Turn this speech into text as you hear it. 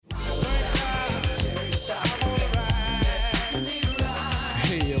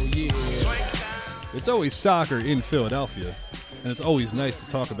It's always soccer in Philadelphia, and it's always nice to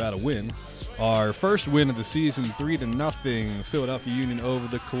talk about a win. Our first win of the season, 3-0, Philadelphia Union over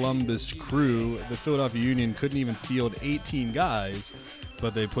the Columbus Crew. The Philadelphia Union couldn't even field 18 guys,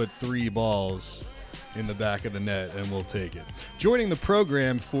 but they put 3 balls in the back of the net, and we'll take it. Joining the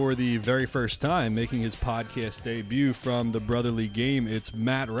program for the very first time, making his podcast debut from the Brotherly Game, it's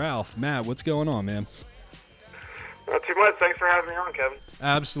Matt Ralph. Matt, what's going on, man? Not too much. Thanks for having me on, Kevin.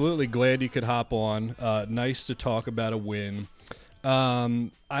 Absolutely. Glad you could hop on. Nice to talk about a win.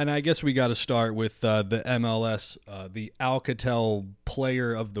 And I guess we got to start with the MLS. The Alcatel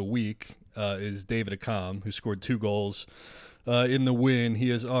Player of the Week is David Accam, who scored 2 goals in the win. He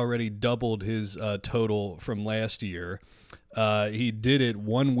has already doubled his total from last year. He did it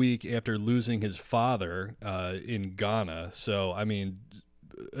 1 week after losing his father in Ghana. So, I mean,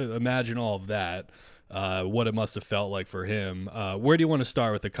 imagine all of that. What it must have felt like for him. Where do you want to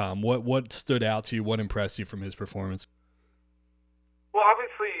start with Accam? What stood out to you? What impressed you from his performance? Well,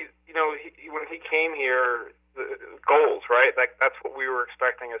 obviously, you know, when he came here, the goals, right? Like that's what we were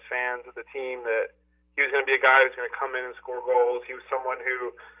expecting as fans of the team. That he was going to be a guy who's going to come in and score goals. He was someone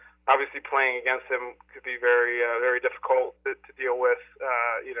who, obviously, playing against him could be very, very difficult to deal with.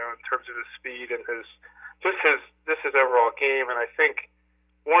 You know, in terms of his speed and his overall game. And I think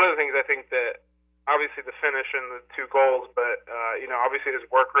one of the things that. Obviously the finish and the 2 goals, but, you know, obviously his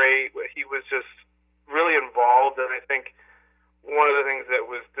work rate, he was just really involved. And I think one of the things that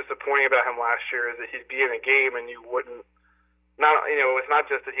was disappointing about him last year is that he'd be in a game and you wouldn't, it's not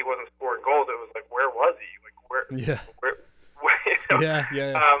just that he wasn't scoring goals. It was like, where was he? Like, where, you know? Yeah.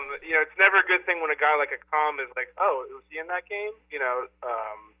 You know, it's never a good thing when a guy like Accam is like, oh, was he in that game? You know,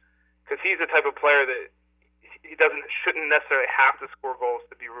 because he's the type of player that, he shouldn't necessarily have to score goals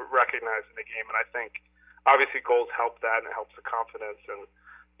to be recognized in the game, and I think obviously goals help that and it helps the confidence. And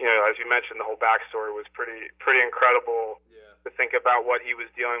you know, as you mentioned, the whole backstory was pretty incredible to think about what he was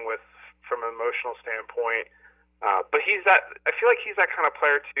dealing with from an emotional standpoint. But I feel like he's that kind of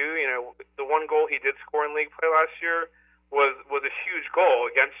player too. You know, the 1 goal he did score in league play last year was a huge goal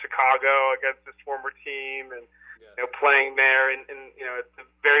against Chicago, against his former team, and you know, playing there and you know, it's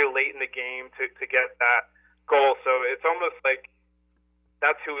very late in the game to get that goal. So it's almost like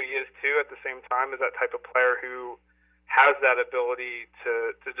that's who he is too at the same time, is that type of player who has that ability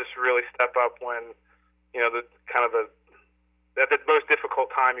to just really step up when, you know, the most difficult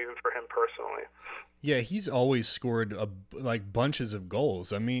time even for him personally. Yeah, he's always scored bunches of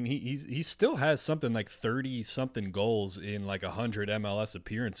goals. I mean, he still has something like 30-something goals in like 100 MLS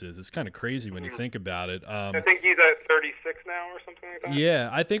appearances. It's kind of crazy when you think about it. I think he's at 36 now or something like that. Yeah,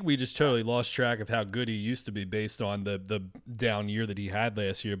 I think we just totally lost track of how good he used to be based on the down year that he had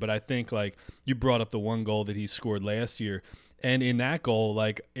last year. But I think, like, you brought up the 1 goal that he scored last year. And in that goal,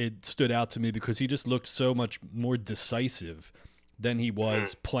 like, it stood out to me because he just looked so much more decisive than he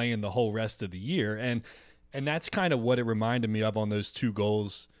was playing the whole rest of the year. And that's kind of what it reminded me of on those 2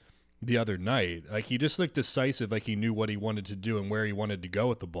 goals the other night. Like, he just looked decisive, like he knew what he wanted to do and where he wanted to go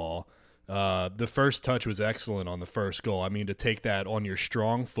with the ball. The first touch was excellent on the first goal. I mean, to take that on your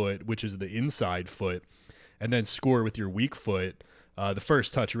strong foot, which is the inside foot, and then score with your weak foot, the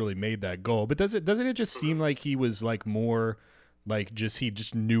first touch really made that goal. But doesn't it just seem like he was like more like he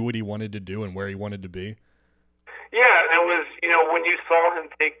just knew what he wanted to do and where he wanted to be? Yeah, and it was, you know, when you saw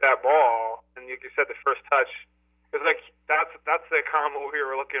him take that ball, and like you said, the first touch, it was like that's the Accam we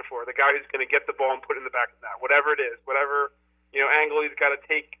were looking for, the guy who's going to get the ball and put it in the back of the net, whatever it is, whatever, you know, angle he's got to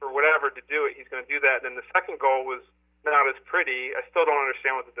take or whatever to do it, he's going to do that. And then the second goal was not as pretty. I still don't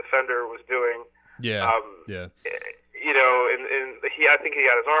understand what the defender was doing. Yeah. You know, and I think he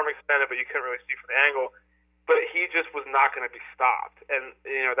had his arm extended, but you couldn't really see from the angle. But he just was not going to be stopped, and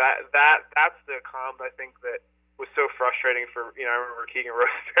you know that's the Accam I think that was so frustrating for, you know, I remember Keegan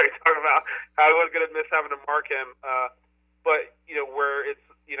Rosenberry talking about how he was going to miss having to mark him. But, you know, where it's,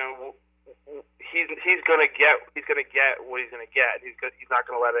 you know, he's going to get what he's going to get. He's not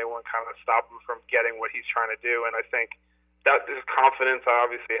going to let anyone kind of stop him from getting what he's trying to do. And I think that his confidence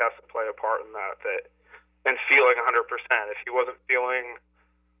obviously has to play a part in that and feeling 100%. If he wasn't feeling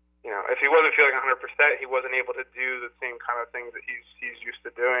 100%, he wasn't able to do the same kind of things that he's used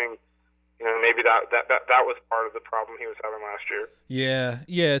to doing. You know, maybe that was part of the problem he was having last year.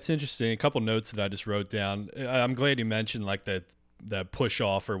 Yeah, it's interesting. A couple notes that I just wrote down. I'm glad you mentioned like that push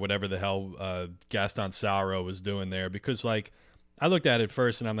off or whatever the hell Gaston Sauro was doing there, because like I looked at it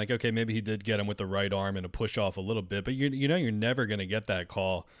first and I'm like, okay, maybe he did get him with the right arm and a push off a little bit, but you know you're never going to get that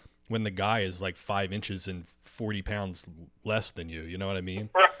call when the guy is like 5 inches and 40 pounds less than you. You know what I mean?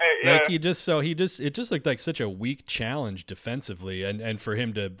 Right. Yeah. Like it just looked like such a weak challenge defensively, and for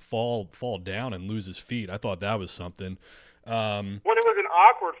him to fall down and lose his feet, I thought that was something. When it was an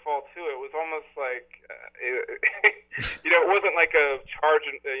awkward fall too, it was almost like, it wasn't like a charge,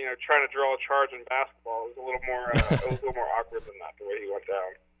 trying to draw a charge in basketball. It was a little more, awkward than that, the way he went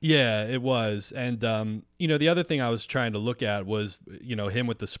down. Yeah, it was. And, the other thing I was trying to look at was, him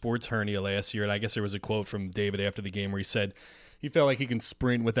with the sports hernia last year. And I guess there was a quote from David after the game where he said he felt like he can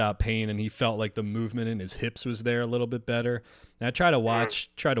sprint without pain, and he felt like the movement in his hips was there a little bit better. And I try to watch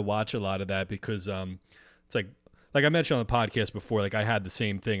a lot of that because it's like I mentioned on the podcast before, like I had the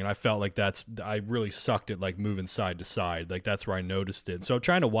same thing, and I felt like I really sucked at like moving side to side. Like that's where I noticed it. So I'm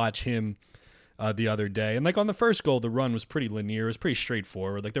trying to watch him the other day, and like on the first goal, the run was pretty linear. It was pretty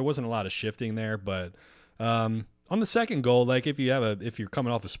straightforward. Like there wasn't a lot of shifting there, but on the second goal, like if you're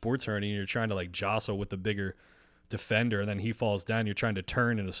coming off a sports hernia and you're trying to like jostle with the bigger defender, and then he falls down, you're trying to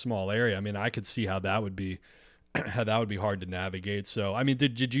turn in a small area. I mean, I could see how that would be hard to navigate. So, I mean,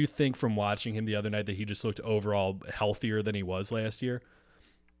 did you think from watching him the other night that he just looked overall healthier than he was last year?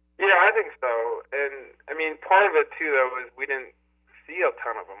 Yeah, I think so. And I mean, part of it too, though, is we didn't see a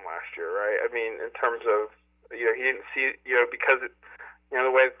ton of him last year, right? I mean, in terms of he didn't see because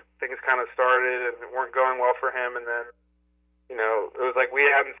the way things kind of started and it weren't going well for him, and then it was like we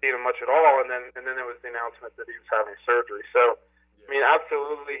hadn't seen him much at all, and then there was the announcement that he was having surgery. So, I mean,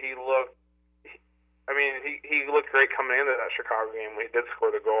 absolutely, he looked great coming into that Chicago game when he did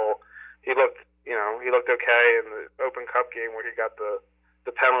score the goal. He looked okay in the Open Cup game where he got the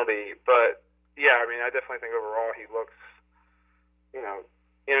penalty. But yeah, I mean, I definitely think overall he looks, in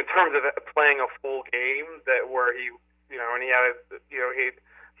terms of playing a full game, that where he, and he had,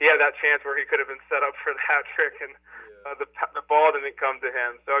 he had that chance where he could have been set up for the hat trick, and the ball didn't come to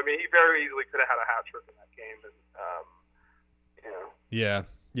him. So I mean, he very easily could have had a hat trick in that game, and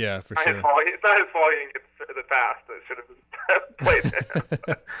Yeah, for sure. It's not his fault he didn't get the pass that should have been played to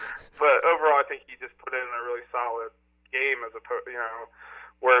him. But overall, I think he just put in a really solid game, as opposed,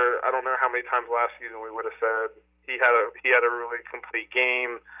 where I don't know how many times last season we would have said he had a really complete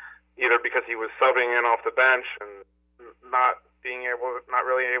game, either because he was subbing in off the bench and not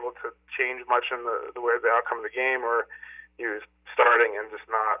really able to change much in the way the outcome of the game, or he was starting and just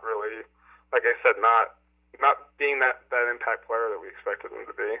not really, like I said, not being that impact player that we expected him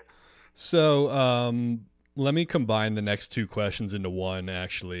to be. So let me combine the next two questions into one,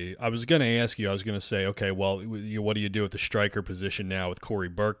 actually. I was going to say, okay, well, what do you do with the striker position now with Corey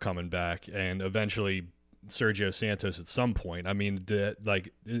Burke coming back and eventually Sergio Santos at some point? I mean,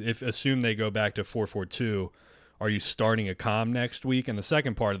 assume they go back to 4-4-2, are you starting a Accam next week? And the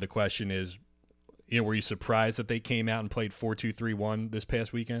second part of the question is, were you surprised that they came out and played 4-2-3-1 this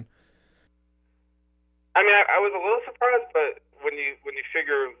past weekend? I mean, I was a little surprised, but when you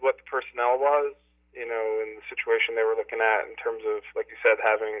figure what the personnel was, in the situation they were looking at in terms of, like you said,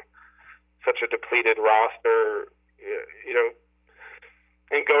 having such a depleted roster,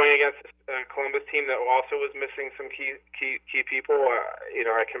 and going against a Columbus team that also was missing some key people,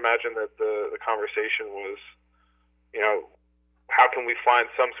 I can imagine that the conversation was, how can we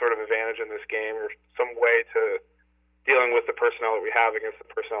find some sort of advantage in this game, or some way to dealing with the personnel that we have against the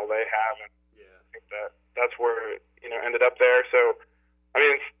personnel they have, and I think that's where it, ended up there. So, I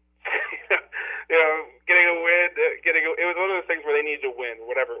mean, getting a win, it was one of those things where they needed to win,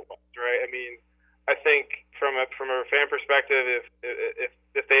 whatever it was, right? I mean, I think from a fan perspective,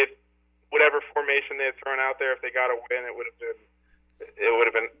 if they had, whatever formation they had thrown out there, if they got a win, it would have been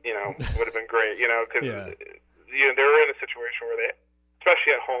great, because they were in a situation where they,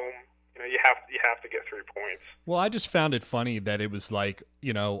 especially at home, you have to get 3 points. Well, I just found it funny that it was like,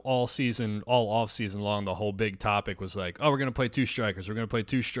 all off season long, the whole big topic was like, oh, we're going to play 2 strikers. We're going to play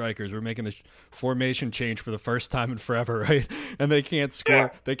 2 strikers. We're making the formation change for the first time in forever, right? And they can't score. Yeah.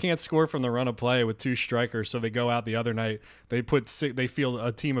 They can't score from the run of play with 2 strikers. So they go out the other night. They field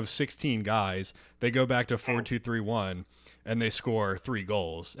a team of 16 guys. They go back to 4-2-3-1. And they score 3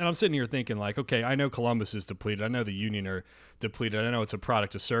 goals. And I'm sitting here thinking, like, okay, I know Columbus is depleted. I know the Union are depleted. I know it's a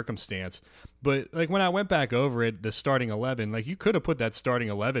product of circumstance. But, like, when I went back over it, the starting 11, like, you could have put that starting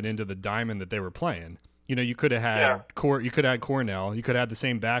 11 into the diamond that they were playing. You could have had you could have had Cornell. You could have had the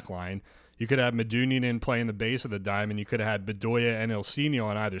same back line. You could have Medunjanin playing the base of the diamond. You could have had Bedoya and Ilsinho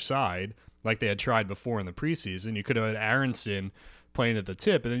on either side, like they had tried before in the preseason. You could have had Aronson playing at the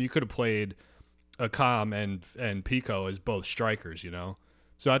tip. And then you could have played Accam and Pico as both strikers,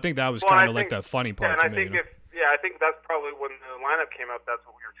 So I think that was kind of like the funny part to me. I think that's probably when the lineup came up, that's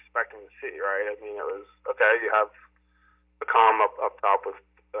what we were expecting to see, right? I mean, it was, okay, you have Accam up top with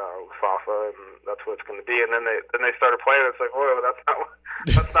Fafa, and that's what it's going to be. And then they started playing. It's like, whoa,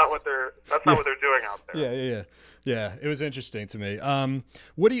 that's not what they're doing out there. Yeah. It was interesting to me.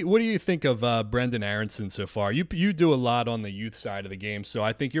 What do you think of Brendan Aronson so far? You do a lot on the youth side of the game, so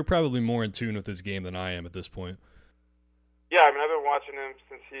I think you're probably more in tune with this game than I am at this point. Yeah, I mean, I've been watching him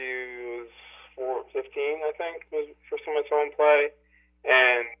since he was 15, I think, was the first time I saw him play.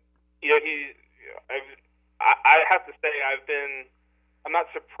 And, I have to say, I'm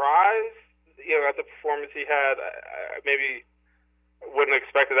not surprised, at the performance he had. I maybe wouldn't have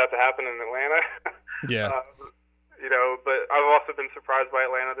expected that to happen in Atlanta. Yeah. But I've also been surprised by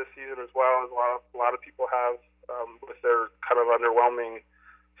Atlanta this season as well, as a lot of people have, with their kind of underwhelming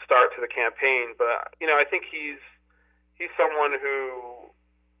start to the campaign. But, I think he's someone who,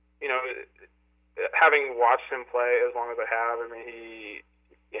 having watched him play as long as I have, I mean, he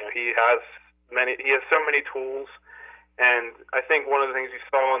has so many tools. And I think one of the things you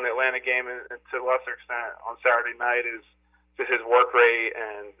saw in the Atlanta game, and to a lesser extent on Saturday night, is just his work rate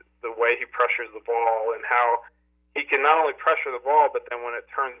and the way he pressures the ball, and how he can not only pressure the ball, but then when it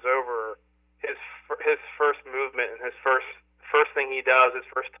turns over, his first movement and his first thing he does, his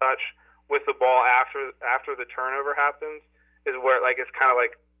first touch with the ball after the turnover happens, is where it's kind of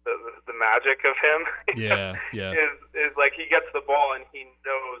like the magic of him. Yeah. Is like he gets the ball and he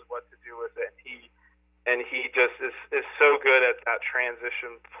knows what to do with it. And he just is so good at that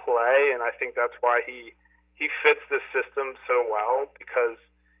transition play, and I think that's why he fits this system so well, because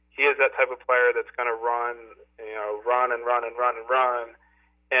he is that type of player that's going to run and run,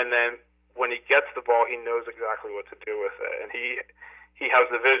 and then when he gets the ball, he knows exactly what to do with it, and he has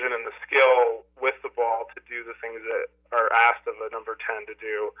the vision and the skill with the ball to do the things that are asked of a number 10 to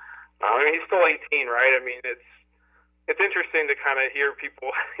do. I mean, he's still 18, right? I mean, it's interesting to kind of hear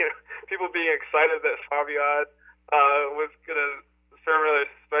people being excited that Fabian was going to serve another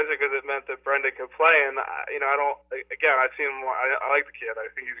suspension because it meant that Brendan could play. And I've seen him. I like the kid.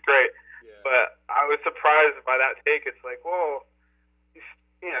 I think he's great. Yeah. But I was surprised by that take. It's like, well, he's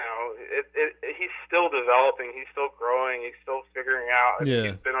still developing. He's still growing. He's still figuring out.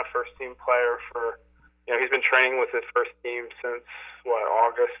 He's been a first team player for. He's been training with his first team since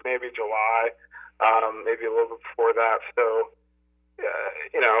August, maybe July. Maybe a little bit before that. So,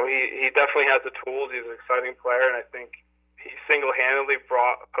 he definitely has the tools. He's an exciting player, and I think he single-handedly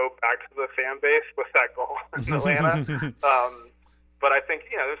brought hope back to the fan base with that goal in Atlanta. But I think,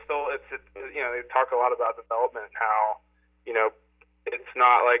 there's still, they talk a lot about development and how, it's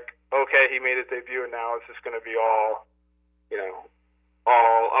not like, okay, he made his debut and now it's just going to be all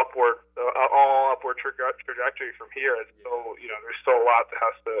upward trajectory from here. It's still, there's still a lot that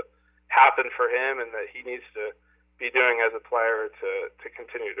has to happen for him, and that he needs to be doing as a player to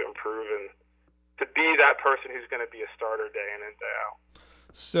continue to improve and to be that person who's going to be a starter day in and day out.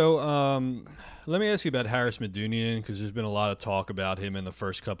 So let me ask you about Haris Medunjanin, because there's been a lot of talk about him in the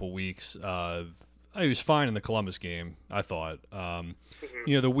first couple weeks. He was fine in the Columbus game, I thought.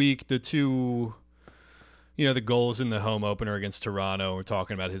 The goals in the home opener against Toronto, we're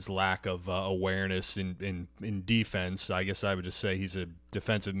talking about his lack of awareness in defense. I guess I would just say he's a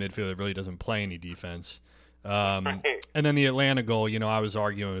defensive midfielder that really doesn't play any defense. And then the Atlanta goal, I was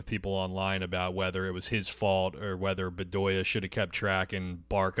arguing with people online about whether it was his fault or whether Bedoya should have kept tracking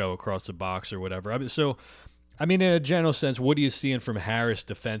Barco across the box or whatever. In a general sense, what are you seeing from Haris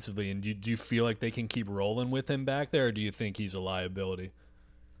defensively? And do you feel like they can keep rolling with him back there, or do you think he's a liability?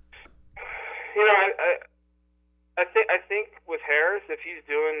 I think with Haris, if he's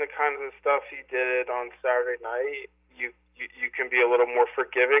doing the kinds of stuff he did on Saturday night, you can be a little more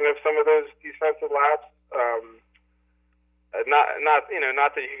forgiving of some of those defensive laps.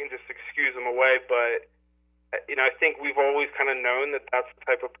 Not that you can just excuse him away, but I think we've always kind of known that that's the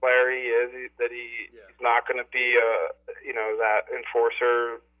type of player he is. He's not going to be that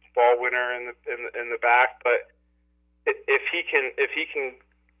enforcer, ball winner in the back. But if he can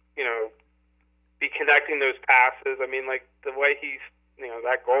be connecting those passes. I mean, like the way he's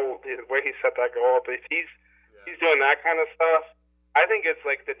that goal, the way he set that goal up. If he's doing that kind of stuff, I think it's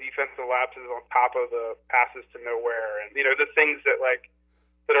like the defensive lapses on top of the passes to nowhere, and the things that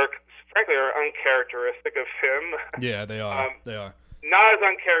are frankly are uncharacteristic of him. Yeah, they are. They are not as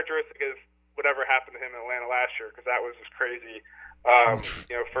uncharacteristic as whatever happened to him in Atlanta last year, because that was just crazy.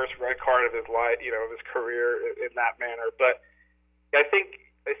 First red card of his life, of his career in that manner. But I think,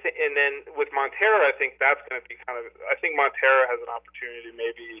 and then with Montero, I think that's going to be I think Montero has an opportunity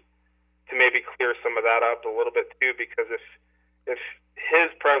to maybe clear some of that up a little bit too, because if his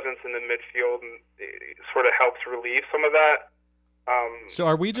presence in the midfield sort of helps relieve some of that. So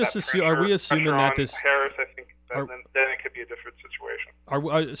are we assuming that this Haris, I think then it could be a different situation.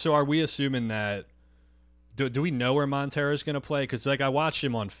 Are we assuming that? Do we know where Montero's going to play? Because like I watched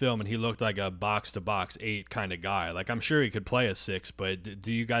him on film and he looked like a box to box 8 kind of guy. Like I'm sure he could play a 6, but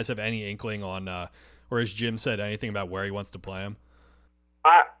do you guys have any inkling on, or has Jim said anything about where he wants to play him?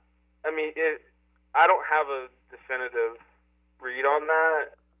 I mean, I don't have a definitive read on that.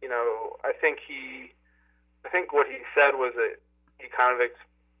 You know, I think what he said was that he kind of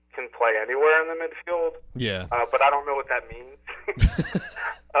can play anywhere in the midfield. Yeah. But I don't know what that means.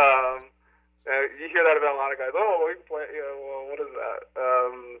 You hear that about a lot of guys. Oh, we can play. Well, what is that?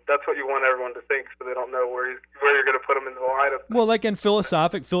 That's what you want everyone to think, so they don't know where you're going to put him in the lineup. Well, like in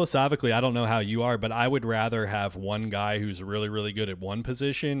philosophically, I don't know how you are, but I would rather have one guy who's really, really good at one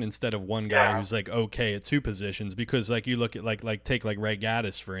position instead of one guy who's like okay at 2 positions. Because like you look at take Ray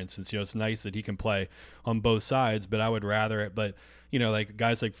Gaddis for instance. You know, it's nice that he can play on both sides, but I would rather. But you know, like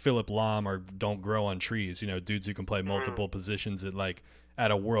guys like Philip Lahm don't grow on trees. You know, dudes who can play multiple positions at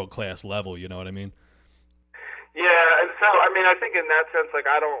a world-class level, you know what I mean? Yeah, and so, I mean, I think in that sense, I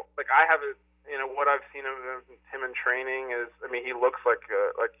haven't, what I've seen of him in training is, I mean, he looks like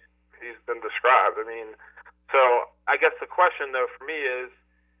he's been described. I mean, so I guess the question, though, for me is,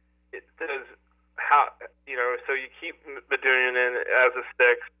 so you keep Badunian in as a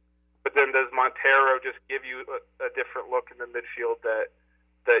 6, but then does Montero just give you a different look in the midfield that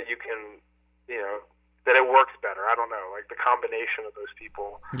you can, that it works better? I don't know, like the combination of those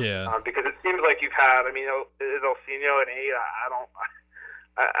people. Yeah. Because it seems like you've had. I mean, is Elsinho an 8? I don't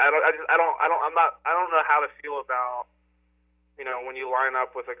know how to feel about, when you line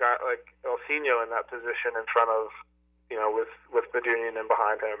up with a guy like Elsinho in that position in front of, with Badunian and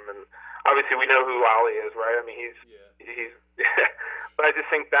behind him, and obviously we know who Ali is, right? I mean, he's. But I just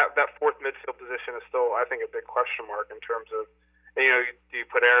think that 4th midfield position is still, I think, a big question mark in terms of. Do you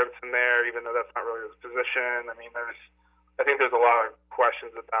put Aronson there, even though that's not really his position? I mean, I think there's a lot of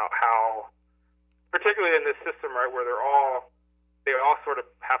questions about how, particularly in this system, right, where they all sort of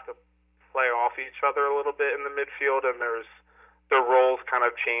have to play off each other a little bit in the midfield, and their roles kind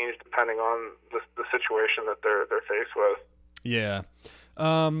of change depending on the situation that they're faced with. Yeah.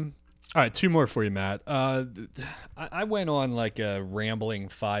 All right, 2 more for you, Matt. I went on like a rambling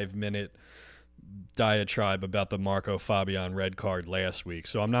 5-minute diatribe about the Marco Fabian red card last week,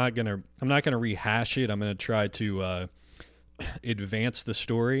 so I'm not gonna rehash it. I'm gonna try to advance the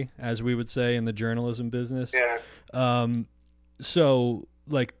story, as we would say in the journalism business. Yeah. So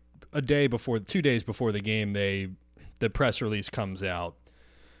like 2 days before the game, the press release comes out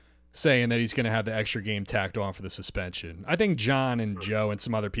saying that he's going to have the extra game tacked on for the suspension. I think John and Joe and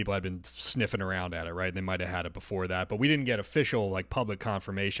some other people had been sniffing around at it, right? They might have had it before that, but we didn't get official public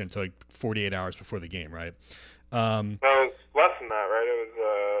confirmation until 48 hours before the game, right? No, it was less than that, right? It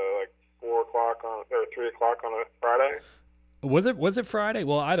was 4 o'clock or 3 o'clock on a Friday. Was it Friday?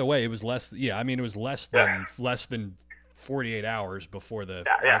 Well, either way, it was less. Yeah, I mean, it was less than 48 hours before the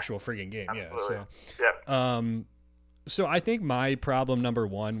actual friggin' game. Absolutely. So I think my problem number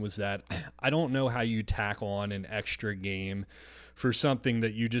 1 was that I don't know how you tack on an extra game for something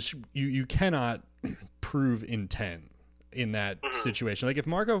that you cannot prove intent in that situation. Like if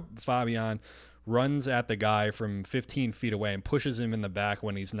Marco Fabian runs at the guy from 15 feet away and pushes him in the back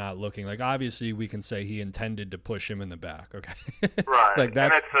when he's not looking, like obviously we can say he intended to push him in the back. Okay. Right. Like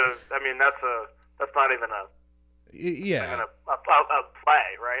that's not even a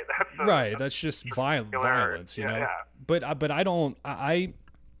play, right? That's just violence, you know. Yeah. But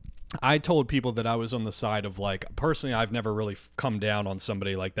I told people that I was on the side of personally I've never really come down on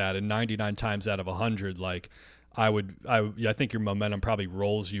somebody like that, and 99 times out of 100 I think your momentum probably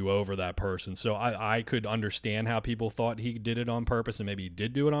rolls you over that person. So I could understand how people thought he did it on purpose, and maybe he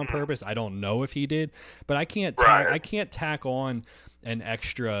did do it on purpose. I don't know if he did, but I can't tack on an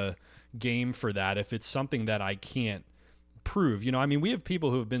extra game for that if it's something that I can't prove. I mean, we have people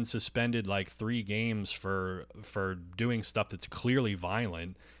who have been suspended 3 games for doing stuff that's clearly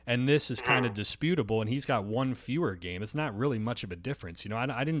violent, and this is kind of disputable, and he's got 1 fewer game. It's not really much of a difference.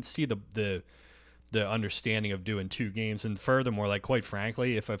 I didn't see the understanding of doing 2 games, and furthermore, quite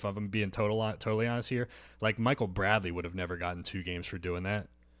frankly, if I'm being totally honest here, Michael Bradley would have never gotten 2 games for doing that.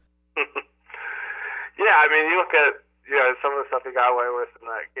 Yeah, I mean, you look at some of the stuff he got away with in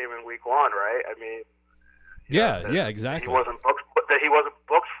that game in week 1, right? I mean, yeah, exactly. He wasn't booked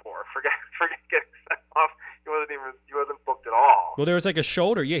for. Forget getting sent off. He wasn't booked at all. Well, there was a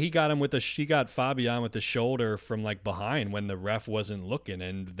shoulder. Yeah, he got Fabian with the shoulder from behind when the ref wasn't looking,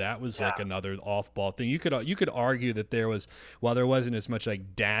 and that was another off ball thing. You could argue that while there wasn't as much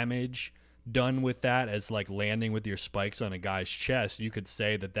damage done with that as landing with your spikes on a guy's chest, you could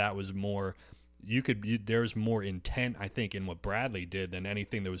say that was more there's more intent, I think, in what Bradley did than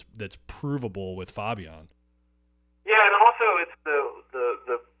anything that's provable with Fabian. Yeah, and also it's the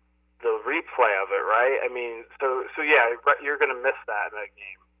replay of it, right? I mean, so yeah, you're going to miss that in a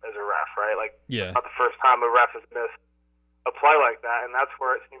game as a ref, right? Like, yeah, it's not the first time a ref has missed a play like that, and that's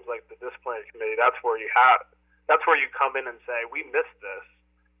where it seems like the disciplinary committee. That's where you come in and say, we missed this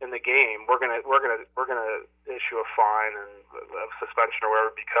in the game. We're gonna issue a fine and a suspension or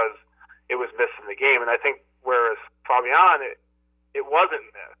whatever because it was missed in the game. And I think whereas Fabian, it wasn't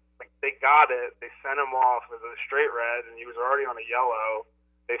missed. Like, they got it, they sent him off with a straight red, and he was already on a yellow.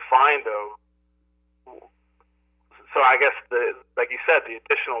 They fined him. So I guess like you said, the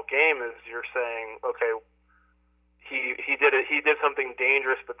additional game is you're saying, okay, he did it. He did something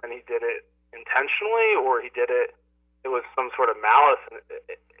dangerous, but then he did it intentionally, or he did it. It was some sort of malice. And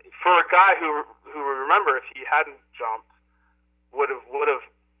for a guy who remember, if he hadn't jumped, would have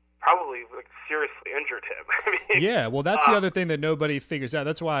probably like seriously injured him. I mean, yeah, well, that's the other thing that nobody figures out.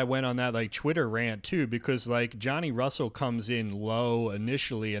 That's why I went on that like Twitter rant too, because like Johnny Russell comes in low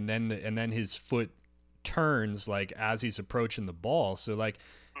initially, and then his foot turns like as he's approaching the ball. So like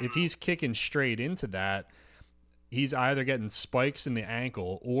if he's kicking straight into that, he's either getting spikes in the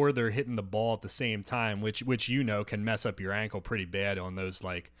ankle or they're hitting the ball at the same time, which can mess up your ankle pretty bad on those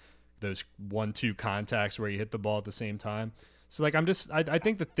 1-2 contacts where you hit the ball at the same time. So like I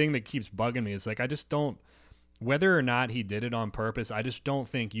think the thing that keeps bugging me is like I just don't, whether or not he did it on purpose, I just don't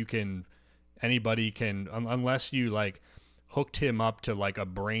think anybody can unless you like hooked him up to like a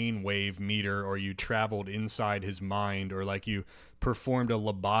brainwave meter, or you traveled inside his mind, or like you performed a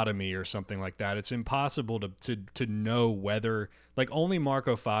lobotomy or something like that. It's impossible to know whether, like, only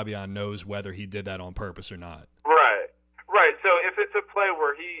Marco Fabian knows whether he did that on purpose or not. Right. So if it's a play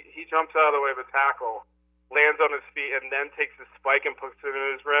where he jumps out of the way of a tackle, lands on his feet, and then takes his spike and puts it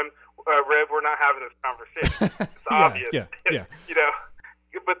in his rib, we're not having this conversation. It's obvious. Yeah. You know.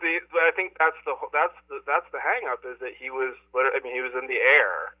 But I think that's the hang up, is that he was in the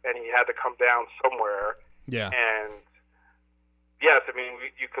air and he had to come down somewhere. Yeah. And yes, I mean,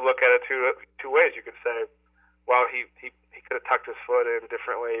 you could look at it two ways. You could say, well, he could have tucked his foot in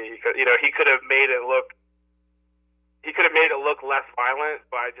differently. He could have made it look less violent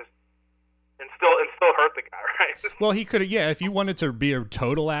by just and still hurt the guy, right? Well, he could have. Yeah, if you wanted to be a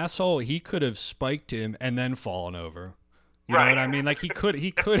total asshole, he could have spiked him and then fallen over. You know what I mean? Like he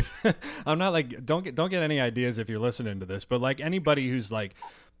could. I'm not like, don't get any ideas if you're listening to this, but like anybody who's like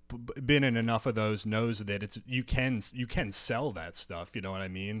been in enough of those knows that you can sell that stuff. You know what I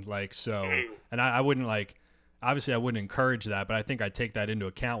mean? Like, so, and I wouldn't like, obviously I wouldn't encourage that, but I think I take that into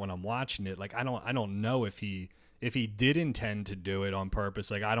account when I'm watching it. Like, I don't know if he did intend to do it on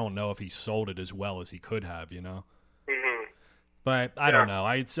purpose. Like, I don't know if he sold it as well as he could have, you know? But I don't know.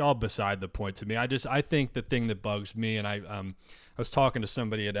 It's all beside the point to me. I think the thing that bugs me, and I was talking to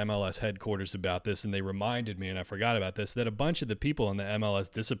somebody at MLS headquarters about this, and they reminded me, and I forgot about this, that a bunch of the people on the MLS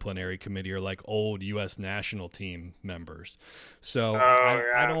disciplinary committee are like old U.S. national team members. So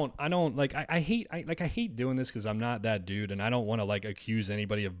I don't like. I hate doing this because I'm not that dude, and I don't want to like accuse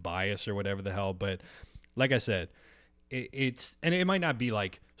anybody of bias or whatever the hell. But like I said, it might not be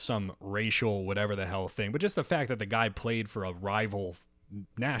like some racial whatever the hell thing, but just the fact that the guy played for a rival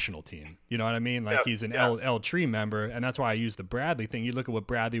national team, you know what I mean? Like, he's an L Tree member, and that's why I use the Bradley thing. You look at what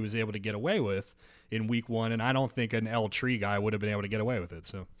Bradley was able to get away with in week 1, and I don't think an L Tree guy would have been able to get away with it.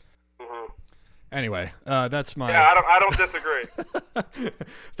 So anyway, that's my... Yeah, I don't disagree.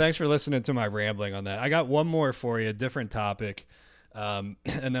 Thanks for listening to my rambling on that. I got one more for you, a different topic. And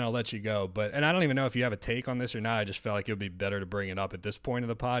then I'll let you go. And I don't even know if you have a take on this or not. I just felt like it would be better to bring it up at this point of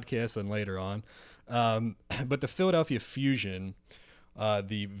the podcast than later on. But the Philadelphia Fusion,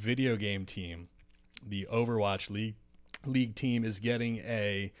 the video game team, the Overwatch League team, is getting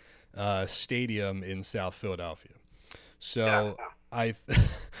a stadium in South Philadelphia. So I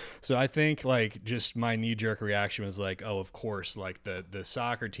think like just my knee-jerk reaction was like, oh, of course, like the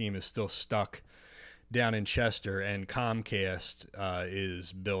soccer team is still stuck down in Chester, and Comcast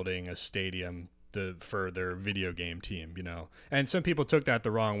is building a stadium for their video game team, you know. And some people took that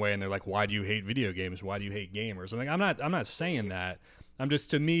the wrong way, and they're like, "Why do you hate video games? Why do you hate gamers?" I'm like, I'm not saying that.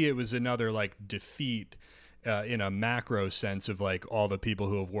 To me, it was another like defeat in a macro sense of like all the people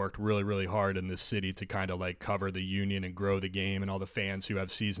who have worked really, really hard in this city to kind of like cover the union and grow the game, and all the fans who have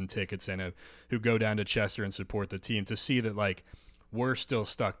season tickets and who go down to Chester and support the team, to see that like we're still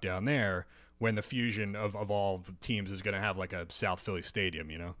stuck down there when the Fusion of all the teams is going to have like a South Philly stadium,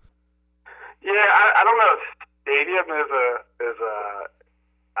 you know? Yeah, I don't know if stadium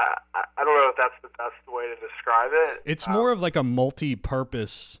I don't know if that's the best way to describe it. It's more of like a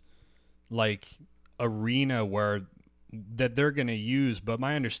multi-purpose like arena where that they're going to use, but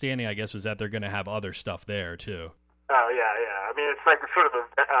my understanding, I guess, was that they're going to have other stuff there too. Oh yeah, yeah. I mean, it's like sort of a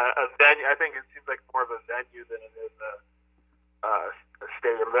venue. I think it seems like more of a venue than it is a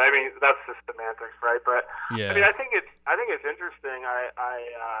stadium. But I mean, that's just semantics, right? But yeah. I mean, I think it's interesting.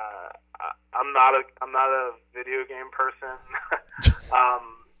 I'm not a video game person,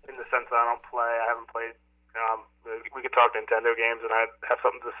 in the sense that I don't play. I haven't played. We could talk Nintendo games, and I'd have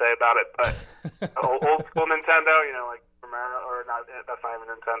something to say about it. But old school Nintendo, like Super Mario, or not? That's not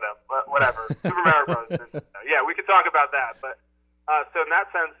even Nintendo. But whatever, Super Mario Bros. Nintendo. Yeah, we could talk about that. But so in that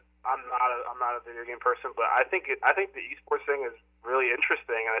sense, I'm not a video game person. But I think the esports thing is really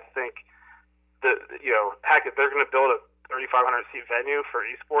interesting, and I think heck, if they're going to build a 3,500 seat venue for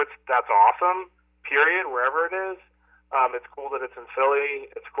esports, that's awesome. Period. Wherever it is. It's cool that it's in Philly.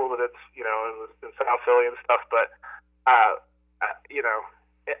 It's cool that it's in South Philly and stuff. But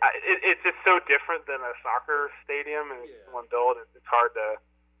it's just so different than a soccer stadium and one build. It's hard to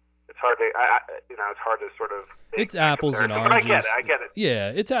sort of. It's apples and oranges. But I get it. Yeah,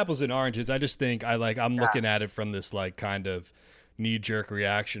 it's apples and oranges. I just think I'm looking at it from this like kind of knee jerk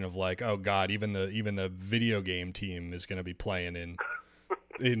reaction of like, oh God, even the video game team is going to be playing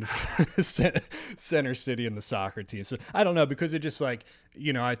in Center City and the soccer team. So I don't know, because it just like,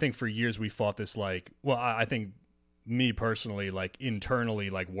 I think for years we fought this like, well, I think me personally, like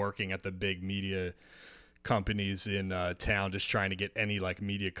internally, like working at the big media companies in town, just trying to get any like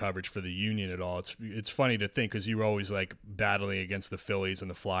media coverage for the Union at all. It's funny to think, because you were always like battling against the Phillies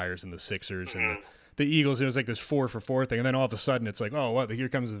and the Flyers and the Sixers and the Eagles. It was like this 4-for-4 thing. And then all of a sudden it's like, oh, what? Here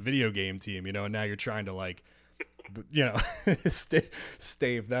comes the video game team, and now you're trying to like,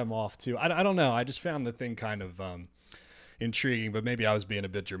 stave them off too. I don't know. I just found the thing kind of intriguing, but maybe I was being a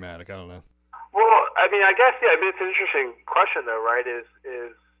bit dramatic. I don't know. Well, I mean, I guess yeah. I mean, it's an interesting question though, right? Is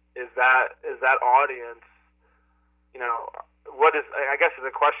that audience? What is? I guess the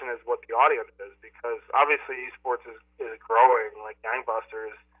question is what the audience is, because obviously esports is growing like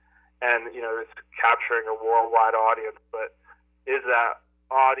gangbusters, and it's capturing a worldwide audience. But is that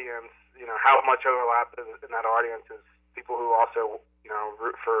audience? How much overlap in that audience is people who also,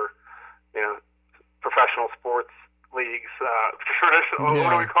 root for, professional sports leagues, traditional,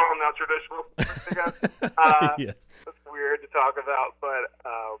 what do we call them now? Traditional sports, I guess. Yeah. That's weird to talk about, but,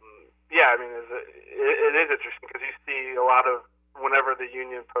 yeah, I mean, it is interesting, because you see a lot of, whenever the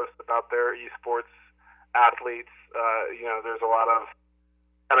Union posts about their esports athletes, there's a lot of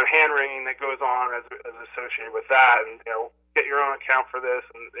kind of hand-wringing that goes on as associated with that, and, get your own account for this,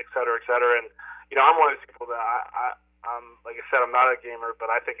 and et cetera, et cetera. And, I'm one of those people that I'm like I said, I'm not a gamer, but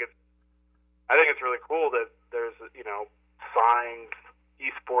I think it's really cool that there's, signed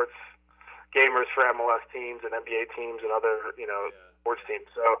esports gamers for MLS teams and NBA teams and other, sports teams.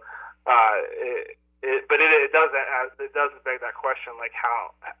 So, it does beg that question, like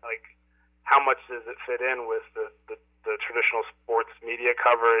how much does it fit in with the traditional sports media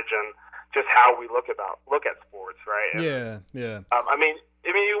coverage and just how we look at sports, right? And, yeah. I mean,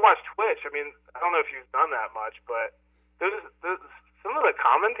 you watch Twitch. I mean, I don't know if you've done that much, but there's some of the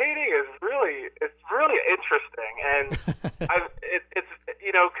commentating is really interesting, and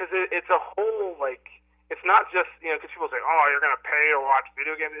because it's a whole like, it's not just because people say, oh, you're gonna pay to watch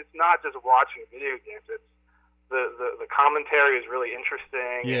video games. It's not just watching video games. It's the commentary is really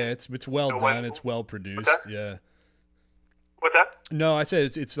interesting. Yeah, it's well done. It's well produced. Yeah. What's that? No, I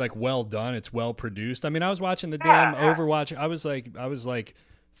said it's like well done. It's well produced. I mean, I was watching the damn Overwatch. I was like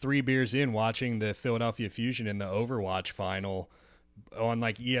 3 beers in watching the Philadelphia Fusion in the Overwatch final on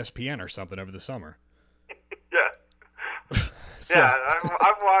like ESPN or something over the summer. Yeah. So. Yeah,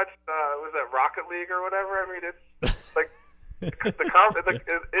 I've watched. Was that Rocket League or whatever? I mean, it's like it's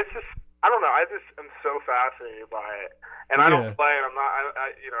just. I don't know. I just am so fascinated by it, and I don't play. And I'm not.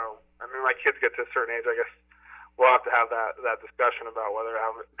 I mean, my kids get to a certain age. I guess we'll have to have that discussion about whether I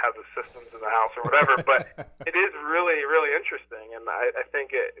have the systems in the house or whatever. But it is really, really interesting, and I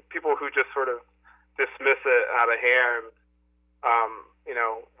think people who just sort of dismiss it out of hand,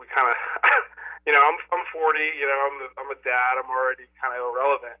 we kind of, I'm 40, I'm a dad, I'm already kind of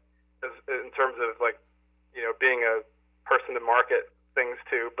irrelevant in terms of like, being a person to market things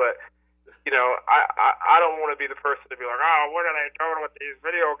to, but. I don't want to be the person to be like, oh, what are they doing with these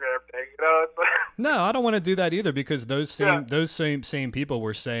video game things? No, I don't want to do that either, because those same people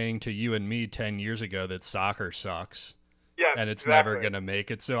were saying to you and me 10 years ago that soccer sucks. Yeah, and it's never going to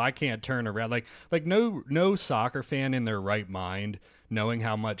make it. So I can't turn around. Like no soccer fan in their right mind, knowing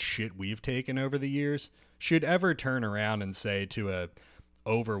how much shit we've taken over the years, should ever turn around and say to a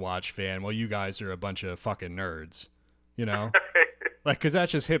Overwatch fan, well, you guys are a bunch of fucking nerds, Like, because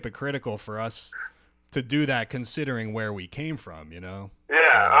that's just hypocritical for us to do that, considering where we came from, you know?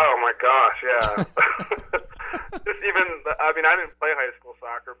 Yeah. Oh my gosh. Yeah. Just even, I mean, I didn't play high school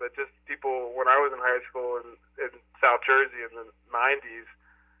soccer, but just people when I was in high school in South Jersey in the '90s,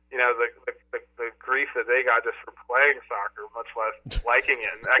 you know, the grief that they got just for playing soccer, much less liking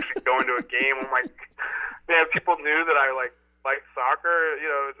it and actually going to a game. I'm like, man, people knew that I liked soccer. You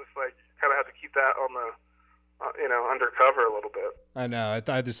know, it's just like you kind of have to keep that on the undercover a little bit. I know.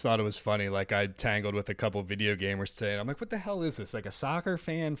 I just thought it was funny. Like, I tangled with a couple video gamers today, and I'm like, what the hell is this? Like a soccer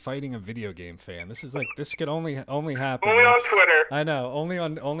fan fighting a video game fan. This could only happen. Only on Twitter. I know. Only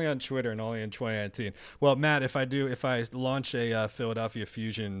on Twitter and only in 2019. Well, Matt, if I launch a Philadelphia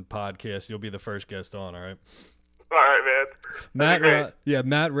Fusion podcast, you'll be the first guest on, all right? All right, man.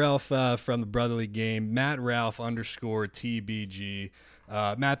 Matt Ralph from the Brotherly Game. Matt Ralph _TBG.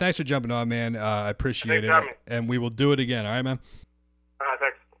 Matt, thanks for jumping on, man. I appreciate it. And we will do it again. All right, man?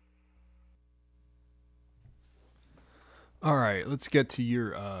 Thanks. All right, let's get to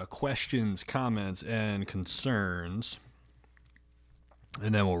your questions, comments, and concerns.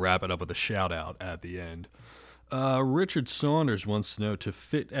 And then we'll wrap it up with a shout-out at the end. Richard Saunders wants to know, to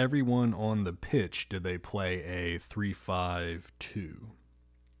fit everyone on the pitch, do they play a 3-5-2?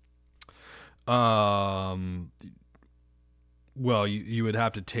 Well, you would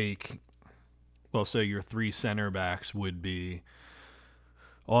have to take, so your three center backs would be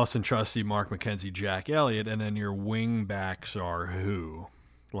Austin Trusty, Mark McKenzie, Jack Elliott, and then your wing backs are who?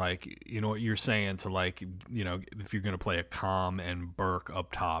 Like, you know what you're saying to, like, you know, if you're going to play a Com and Burke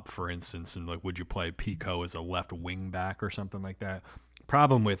up top, for instance, and, like, would you play Pico as a left wing back or something like that?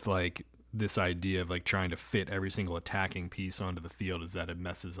 Problem with, like, this idea of, like, trying to fit every single attacking piece onto the field is that it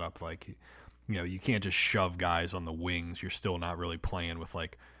messes up, like, you know, you can't just shove guys on the wings. You're still not really playing with,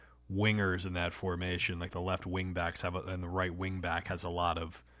 like, wingers in that formation. Like, the left wing backs and the right wing back has a lot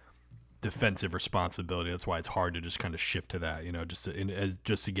of defensive responsibility. That's why it's hard to just kind of shift to that, you know, just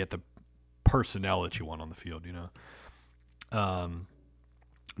to get the personnel that you want on the field, you know.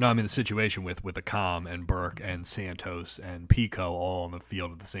 No, I mean, the situation with the Com and Burke and Santos and Pico all on the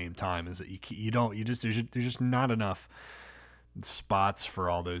field at the same time is that there's just not enough spots for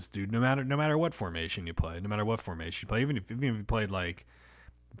all those dudes. No matter what formation you play, even if you played like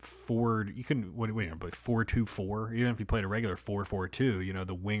 4-2-4, even if you played a regular 4-4-2, you know,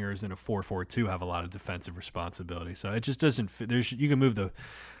 the wingers in a 4-4-2 have a lot of defensive responsibility. So it just doesn't fit. You can move the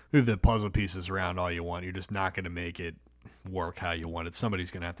puzzle pieces around all you want. You're just not going to make it work how you want it.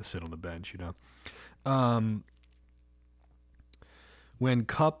 Somebody's going to have to sit on the bench, you know. When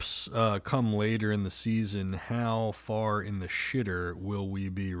cups come later in the season, how far in the shitter will we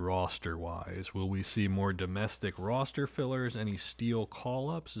be roster-wise? Will we see more domestic roster fillers, any steal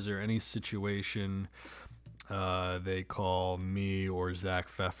call-ups? Is there any situation they call me or Zach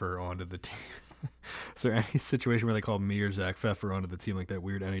Pfeffer onto the team? Is there any situation where they call me or Zach Pfeffer onto the team, like that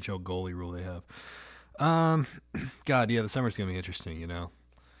weird NHL goalie rule they have? God, yeah, the summer's going to be interesting, you know.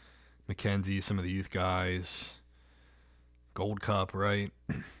 McKenzie, some of the youth guys... Gold Cup, right?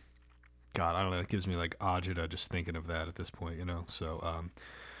 God, I don't know. It gives me like agita just thinking of that at this point, you know. So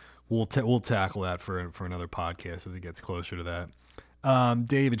we'll tackle that for another podcast as it gets closer to that.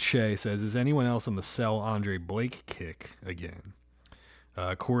 David Shea says, "Is anyone else on the sell Andre Blake kick again?"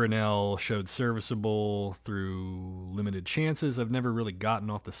 Coronel showed serviceable through limited chances. I've never really gotten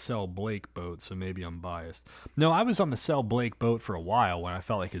off the sell Blake boat, so maybe I'm biased. No, I was on the sell Blake boat for a while when I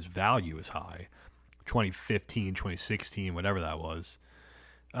felt like his value is high. 2015, 2016, whatever that was.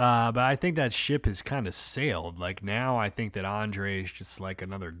 But I think that ship has kind of sailed. Like, now I think that Andre is just like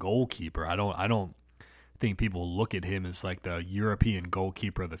another goalkeeper. I don't think people look at him as like the European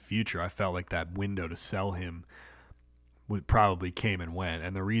goalkeeper of the future. I felt like that window to sell him probably came and went.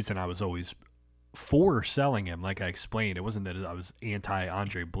 And the reason I was always for selling him, like I explained, it wasn't that I was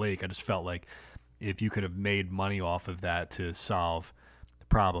anti-Andre Blake. I just felt like if you could have made money off of that to solve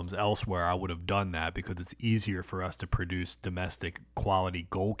problems elsewhere, I would have done that, because it's easier for us to produce domestic quality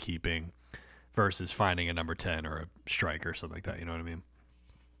goalkeeping versus finding a number 10 or a striker or something like that. You know what I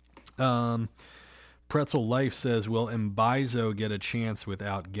mean? Pretzel Life says, will Mbaizo get a chance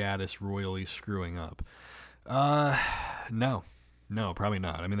without Gaddis royally screwing up? No, probably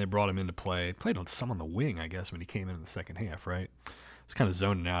not. I mean, they brought him into play. Played on some on the wing, I guess, when he came in the second half, right? Was kind of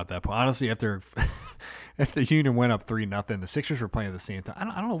zoning out at that point. Honestly, after the Union went up 3-0, the Sixers were playing at the same time. I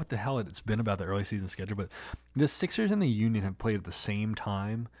don't know what the hell it's been about the early season schedule, but the Sixers and the Union have played at the same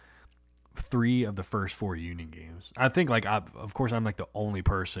time 3 of the first 4 Union games. I think, like, of course, I'm like the only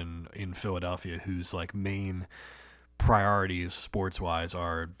person in Philadelphia whose like main priorities sports-wise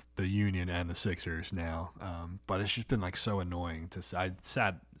are the Union and the Sixers now. But it's just been like so annoying I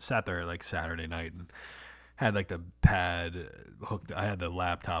sat there like Saturday night and had like the pad hooked. I had the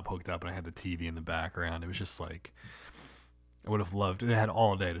laptop hooked up and I had the TV in the background. It was just like I would have loved. They had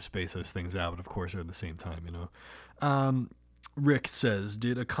all day to space those things out, but of course they're at the same time, you know. Rick says,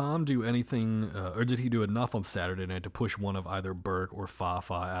 did Akam do anything, or did he do enough on Saturday night to push one of either Burke or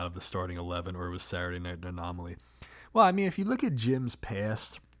Fafa out of the starting 11, or was Saturday night an anomaly? Well, I mean, if you look at Jim's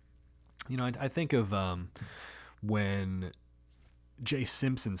past, you know, I think of when Jay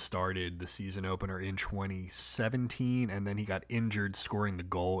Simpson started the season opener in 2017, and then he got injured scoring the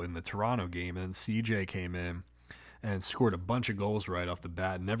goal in the Toronto game, and then CJ came in and scored a bunch of goals right off the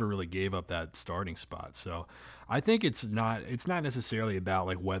bat and never really gave up that starting spot. So I think it's not necessarily about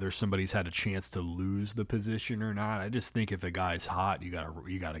like whether somebody's had a chance to lose the position or not. I just think if a guy's hot, you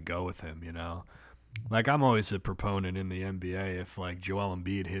gotta go with him, you know. Like I'm always a proponent in the NBA, if like Joel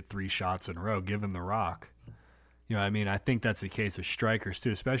Embiid hit 3 shots in a row, give him the rock. You know what I mean? I think that's the case with strikers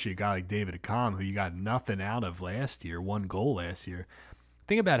too, especially a guy like David Akam, who you got nothing out of last year, 1 goal last year.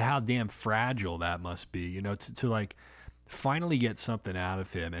 Think about how damn fragile that must be, you know, to like finally get something out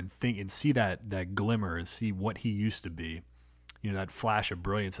of him and think and see that glimmer and see what he used to be, you know, that flash of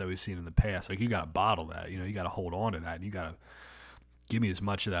brilliance that we've seen in the past. Like you got to bottle that, you know, you got to hold on to that, and you got to give me as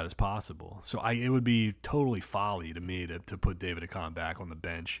much of that as possible. So it would be totally folly to me to put David Akam back on the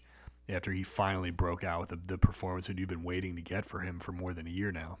bench after he finally broke out with the performance that you've been waiting to get for him for more than a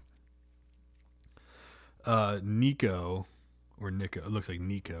year now. Nico. It looks like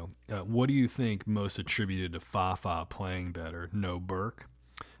Nico. What do you think most attributed to Fafa playing better? No Burke,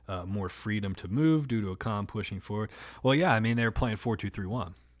 more freedom to move due to Akam pushing forward. Well, yeah, I mean they were playing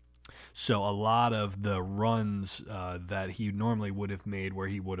 4-2-3-1, so a lot of the runs that he normally would have made, where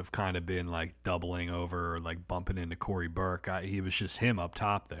he would have kind of been like doubling over or like bumping into Corey Burke, he was just him up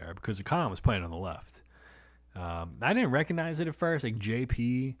top there because Akam was playing on the left. I didn't recognize it at first. Like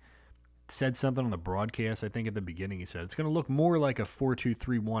JP said something on the broadcast, I think at the beginning he said it's going to look more like a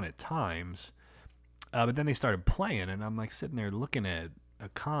 4-2-3-1 at times, but then they started playing and I'm like sitting there looking at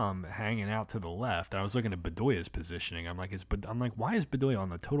Akam hanging out to the left, and I was looking at Bedoya's positioning. I'm like why is Bedoya on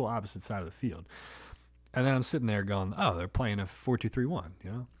the total opposite side of the field? And then I'm sitting there going, oh, they're playing a 4-2-3-1,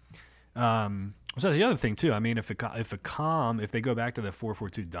 you know. So that's the other thing too. I mean, if they go back to the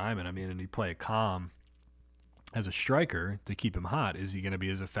 4-4-2 diamond, I mean, and you play Akam as a striker to keep him hot, is he going to be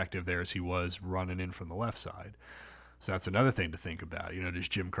as effective there as he was running in from the left side? So that's another thing to think about. You know, does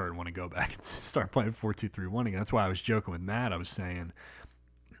Jim Curtin want to go back and start playing 4-2-3-1 again? That's why I was joking with Matt. I was saying,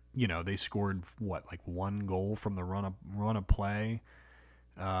 you know, they scored like 1 goal from the run of play,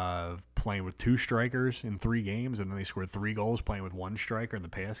 playing with 2 strikers in 3 games, and then they scored 3 goals playing with 1 striker in the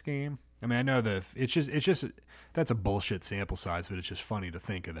past game. I mean, I know that it's just that's a bullshit sample size, but it's just funny to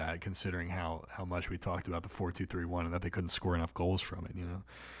think of that, considering how much we talked about the 4-2-3-1 and that they couldn't score enough goals from it, you know.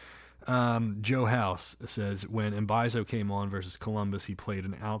 Joe House says, when Mbaizo came on versus Columbus, he played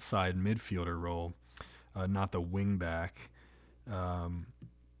an outside midfielder role, not the wing back.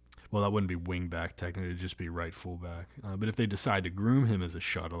 Well, that wouldn't be wing back technically; it'd just be right fullback. But if they decide to groom him as a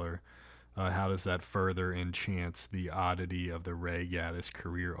shuttler, how does that further enhance the oddity of the Ray Gaddis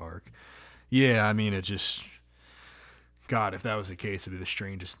career arc? Yeah, I mean, it just, God, if that was the case, it'd be the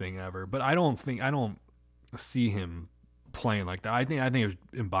strangest thing ever. But I don't see him playing like that. I think it was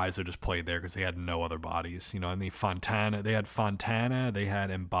Mbaizo just played there because they had no other bodies. You know, I mean, they had Fontana, they had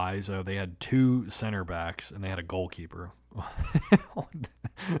Mbaizo, they had 2 center backs, and they had a goalkeeper on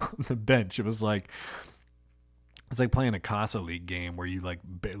the bench. It was like, it's like playing a Casa League game where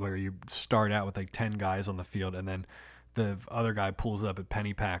you start out with like 10 guys on the field, and then the other guy pulls up at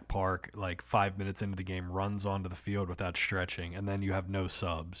Pennypack Park like 5 minutes into the game, runs onto the field without stretching, and then you have no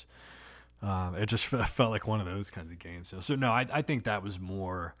subs. It just felt like one of those kinds of games. So no, I think that was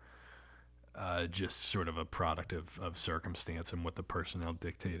more just sort of a product of circumstance and what the personnel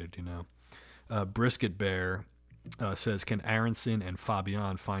dictated, you know. Brisket Bear says, can Aronson and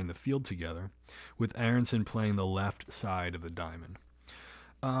Fabian find the field together, with Aronson playing the left side of the diamond?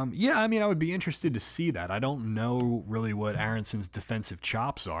 Yeah, I mean, I would be interested to see that. I don't know really what Aronson's defensive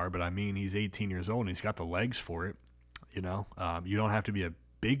chops are, but I mean, he's 18 years old and he's got the legs for it. You know, you don't have to be a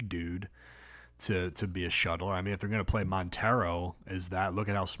big dude to be a shuttler. I mean, if they're going to play Montero as that, look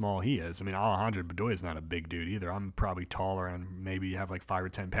at how small he is. I mean, Alejandro Bedoya is not a big dude either. I'm probably taller and maybe have like 5 or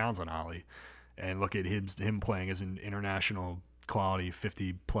 10 pounds on Ollie. And look at him playing as an international quality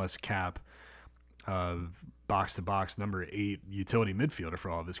 50-plus cap, box-to-box, number 8 utility midfielder for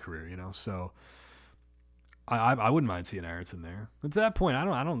all of his career, you know. So I wouldn't mind seeing Aronson there. But to that point,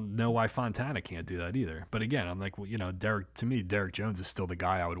 I don't know why Fontana can't do that either. But again, I'm like, well, Derek Jones is still the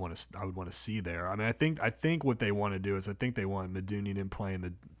guy I would want to see there. I mean, I think what they want to do is I think they want Medunjanin playing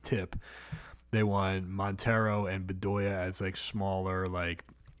the tip. They want Montero and Bedoya as like smaller, like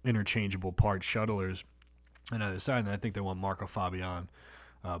interchangeable part shuttlers on either side, and I think they want Marco Fabian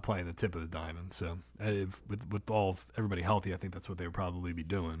playing the tip of the diamond. So with everybody healthy, I think that's what they would probably be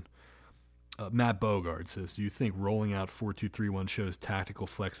doing. Matt Bogart says, do you think rolling out 4-2-3-1 shows tactical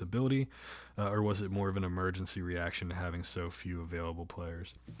flexibility, or was it more of an emergency reaction to having so few available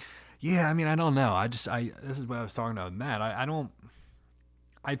players? Yeah, I mean, I don't know. This is what I was talking about with Matt.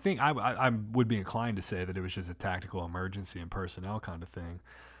 I think I would be inclined to say that it was just a tactical emergency and personnel kind of thing.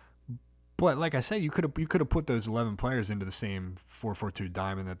 But like I said, you could have put those 11 players into the same 4-4-2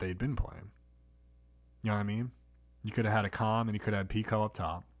 diamond that they'd been playing. You know what I mean? You could have had a Calm and you could have had Pico up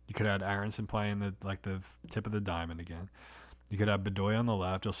top. You could have had Aronson playing the tip of the diamond again. You could have Bedoya on the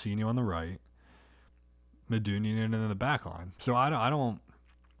left, Ilsinho on the right, Medunjanin in the back line. So I don't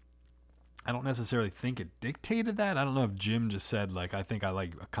necessarily think it dictated that. I don't know if Jim just said like I think I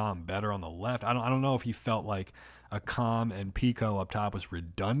like a Calm better on the left. I don't know if he felt like a Calm and Pico up top was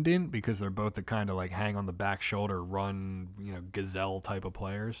redundant because they're both the kind of like hang on the back shoulder, run, gazelle type of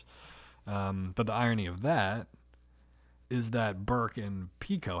players. But the irony of that is that Burke and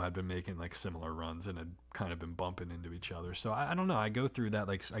Pico had been making like similar runs and had kind of been bumping into each other. So I don't know. I go through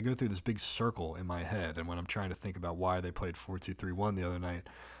this big circle in my head, and when I'm trying to think about why they played 4-2-3-1 the other night,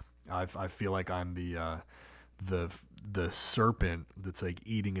 I feel like I'm the serpent that's like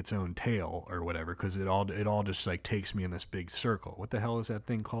eating its own tail or whatever, because it all just like takes me in this big circle. What the hell is that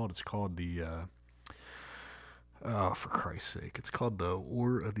thing called? It's called the for Christ's sake, it's called the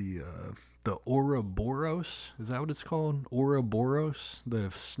Ouroboros. Is that what it's called? Ouroboros,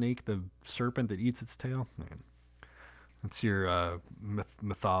 the snake, the serpent that eats its tail. That's your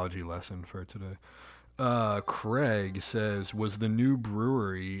mythology lesson for today. Craig says, was the new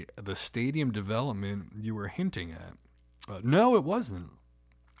brewery the stadium development you were hinting at? No, it wasn't.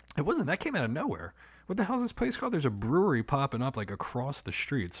 It wasn't. That came out of nowhere. What the hell is this place called? There's a brewery popping up like across the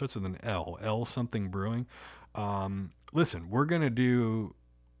street. It starts with an L something brewing. Listen, we're going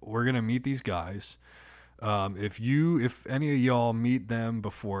to meet these guys. If any of y'all meet them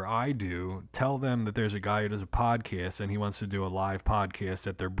before I do, tell them that there's a guy who does a podcast and he wants to do a live podcast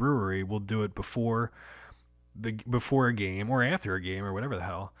at their brewery. We'll do it before a game or after a game or whatever the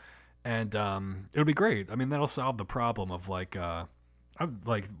hell. And, it'll be great. I mean, that'll solve the problem of like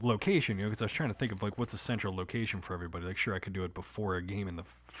location, because I was trying to think of like what's a central location for everybody. Like, sure, I could do it before a game in the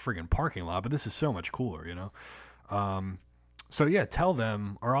friggin' parking lot, but this is so much cooler, So yeah, tell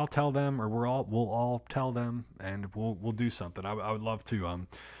them, or I'll tell them, or we'll all tell them, and we'll do something. I would love to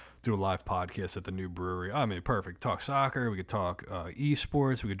do a live podcast at the new brewery. I mean, perfect. Talk soccer. We could talk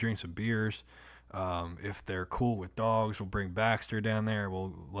esports. We could drink some beers. If they're cool with dogs, we'll bring Baxter down there.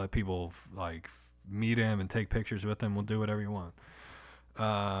 We'll let people like meet him and take pictures with him. We'll do whatever you want.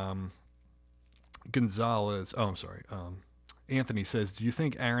 Gonzalez. Oh, I'm sorry. Anthony says, do you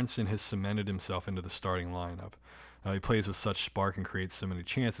think Aronson has cemented himself into the starting lineup? He plays with such spark and creates so many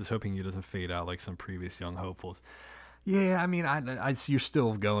chances, hoping he doesn't fade out like some previous young hopefuls. Yeah, I mean, you're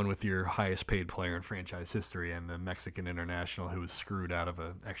still going with your highest paid player in franchise history and the Mexican international who was screwed out of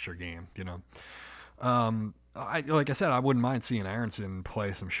an extra game, Like I said, I wouldn't mind seeing Aronson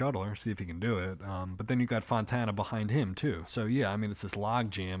play some shuttler, see if he can do it. But then you got Fontana behind him too. So yeah, I mean, it's this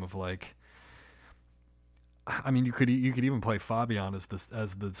log jam of like, I mean, you could even play Fabian as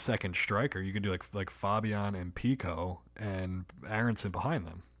the second striker. You could do like Fabian and Pico and Aronson behind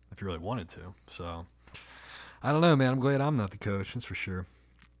them if you really wanted to. So I don't know, man. I'm glad I'm not the coach. That's for sure.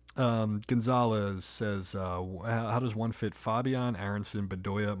 Gonzalez says, how does one fit Fabian, Aronson,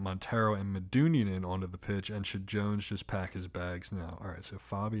 Bedoya, Montero, and Medunjanin onto the pitch? And should Jones just pack his bags now? All right, so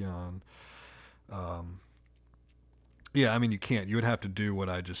Fabian. Yeah, I mean, you can't. You would have to do what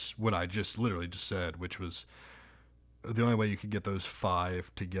I just literally just said, which was the only way you could get those five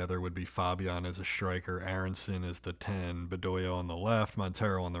together would be Fabian as a striker, Aronson as the 10, Bedoya on the left,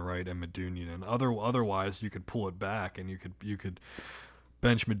 Montero on the right, and Medunjanin. Otherwise, you could pull it back and you could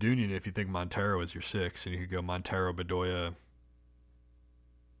bench Medunjanin if you think Montero is your 6, and you could go Montero, Bedoya,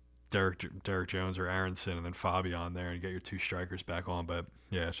 Derek Jones, or Aronson, and then Fabian there, and you get your 2 strikers back on. But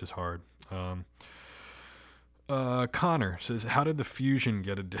yeah, it's just hard. Connor says, how did the Fusion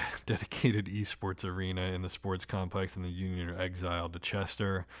get a dedicated esports arena in the sports complex and the Union are exiled to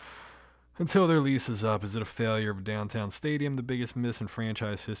Chester until their lease is up? Is it a failure of downtown stadium, the biggest miss in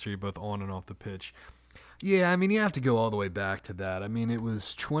franchise history, both on and off the pitch? Yeah, I mean, you have to go all the way back to that. I mean, it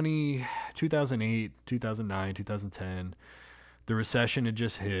was 2008, 2009, 2010. The recession had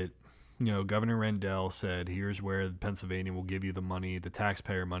just hit. Governor Rendell said, here's where Pennsylvania will give you the money, the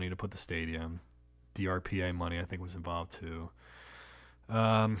taxpayer money to put the stadium. DRPA money, I think, was involved too.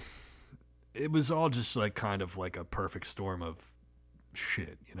 It was all just like kind of like a perfect storm of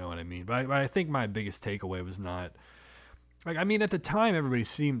shit, you know what I mean? But I think my biggest takeaway was not like, I mean, at the time, everybody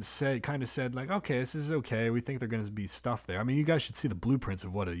said like, okay, this is okay. We think they're going to be stuff there. I mean, you guys should see the blueprints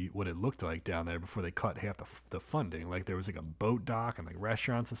of what it looked like down there before they cut half the funding. Like, there was like a boat dock and like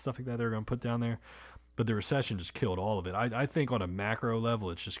restaurants and stuff like that they were going to put down there. But the recession just killed all of it. I think on a macro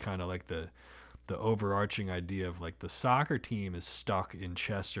level, it's just kind of like the overarching idea of like the soccer team is stuck in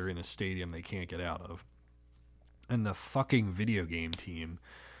Chester in a stadium they can't get out of, and the fucking video game team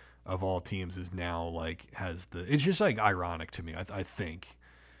of all teams is now like it's just like ironic to me. I think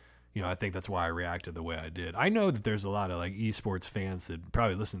I think that's why I reacted the way I did. I know that there's a lot of like esports fans that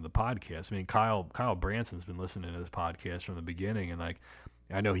probably listen to the podcast. I mean, Kyle Branson's been listening to this podcast from the beginning, and like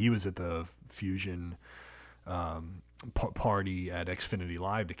I know he was at the Fusion party at Xfinity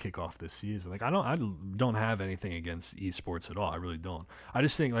Live to kick off this season. Like, I don't have anything against esports at all. I really don't. I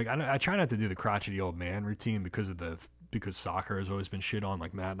just think like I try not to do the crotchety old man routine because soccer has always been shit on,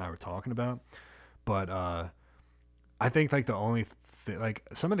 like Matt and I were talking about. But I think like the only like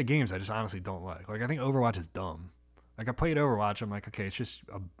some of the games I just honestly don't like. Like, I think Overwatch is dumb. Like, I played Overwatch, I'm like, okay, it's just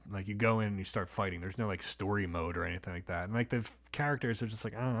like you go in and you start fighting. There's no like story mode or anything like that. And like the characters are just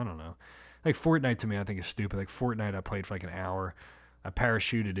like, I don't know. Like Fortnite to me, I think is stupid. Like Fortnite, I played for like an hour. I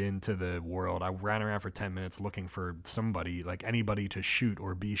parachuted into the world. I ran around for 10 minutes looking for somebody, like anybody to shoot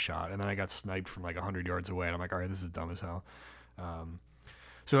or be shot. And then I got sniped from like 100 yards away. And I'm like, all right, this is dumb as hell.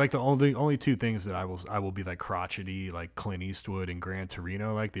 So like the only two things that I will be like crotchety, like Clint Eastwood and Gran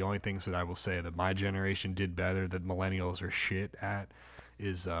Torino. Like the only things that I will say that my generation did better that millennials are shit at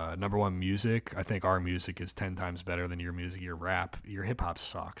is number one, music. I think our music is 10 times better than your music. Your rap, your hip hop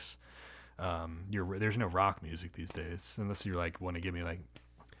sucks. There's no rock music these days unless you like want to give me like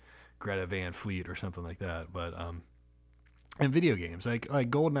Greta Van Fleet or something like that. But and video games like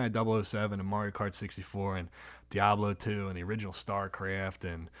GoldenEye 007 and Mario Kart 64 and Diablo 2 and the original StarCraft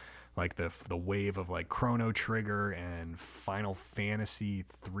and like the wave of like Chrono Trigger and Final Fantasy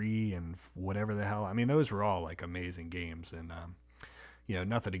 3 and whatever the hell. I mean, those were all like amazing games, and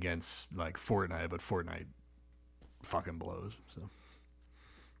nothing against like Fortnite, but Fortnite fucking blows. So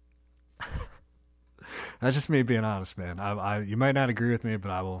that's just me being honest, man. You might not agree with me, but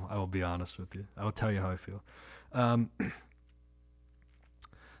I will be honest with you. I will tell you how I feel. Let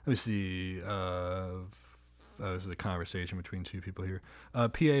me see. This is a conversation between two people here.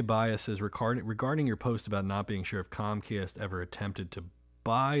 PA Bias says, regarding your post about not being sure if Comcast ever attempted to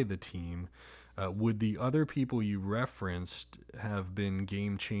buy the team, would the other people you referenced have been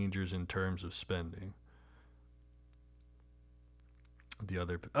game changers in terms of spending? The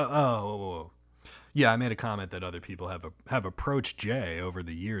other... whoa. Yeah, I made a comment that other people have approached Jay over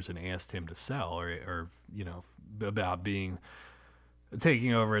the years and asked him to sell or about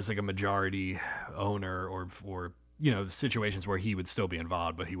taking over as like a majority owner or situations where he would still be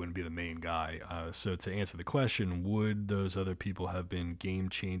involved but he wouldn't be the main guy. So to answer the question, would those other people have been game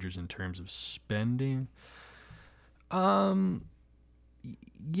changers in terms of spending?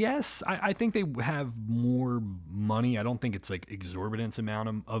 Yes, I think they have more money. I don't think it's like exorbitant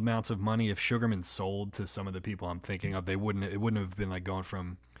amounts of money. If Sugarman sold to some of the people I'm thinking of, it wouldn't have been like going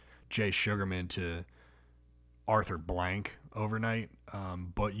from Jay Sugarman to Arthur Blank overnight.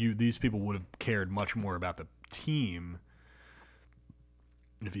 But these people would have cared much more about the team,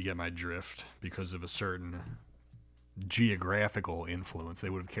 if you get my drift, because of a certain geographical influence. They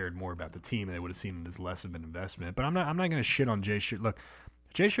would have cared more about the team, and they would have seen it as less of an investment. But I'm not going to shit on Jay Sugarman. Look,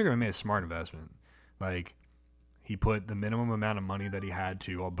 Jay Sugarman made a smart investment. Like, he put the minimum amount of money that he had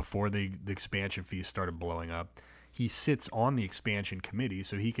to before the expansion fees started blowing up. He sits on the expansion committee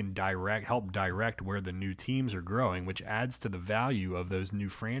so he can help direct where the new teams are growing, which adds to the value of those new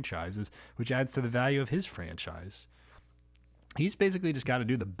franchises, which adds to the value of his franchise. He's basically just got to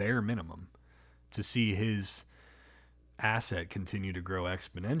do the bare minimum to see his asset continue to grow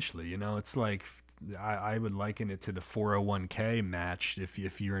exponentially. It's like I would liken it to the 401k match. If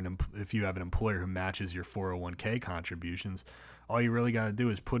you have an employer who matches your 401k contributions, all you really got to do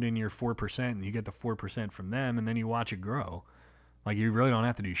is put in your 4% and you get the 4% from them, and then you watch it grow. Like, you really don't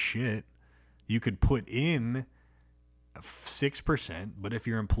have to do shit. You could put in 6%, but if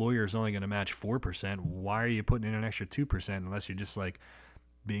your employer is only going to match 4%, why are you putting in an extra 2% unless you're just like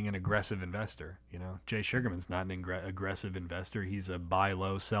being an aggressive investor? Jay Sugarman's not an aggressive investor. He's a buy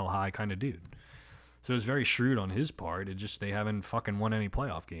low, sell high kind of dude. So it's very shrewd on his part. It just they haven't fucking won any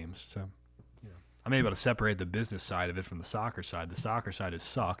playoff games. So I'm able to separate the business side of it from the soccer side. The soccer side has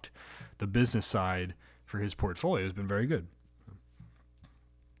sucked. The business side for his portfolio has been very good.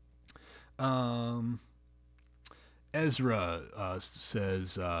 Ezra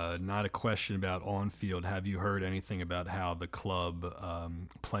says, not a question about on-field. Have you heard anything about how the club,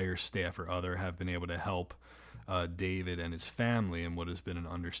 player, staff, or other have been able to help David and his family in what has been an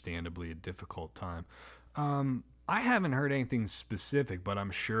understandably a difficult time? I haven't heard anything specific, but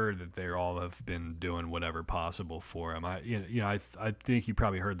I'm sure that they all have been doing whatever possible for him. I think you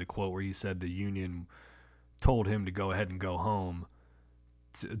probably heard the quote where he said the union told him to go ahead and go home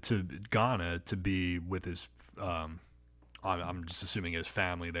to Ghana to be with his, I'm just assuming his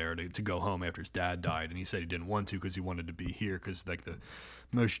family there, to go home after his dad died. And he said he didn't want to because he wanted to be here because like the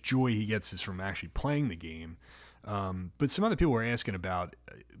most joy he gets is from actually playing the game. But some other people were asking about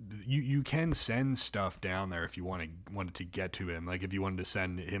you can send stuff down there if you wanted to get to him. Like if you wanted to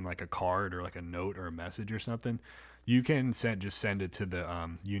send him like a card or like a note or a message or something, you can send it to the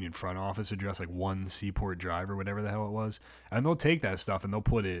Union front office address, like 1 Seaport Drive or whatever the hell it was, and they'll take that stuff and they'll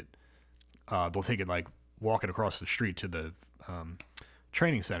put it, they'll take it like walk it across the street to the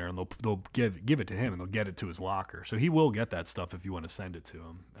training center, and they'll give it to him, and they'll get it to his locker. So he will get that stuff if you want to send it to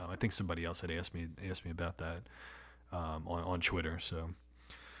him. I think somebody else had asked me about that on Twitter. So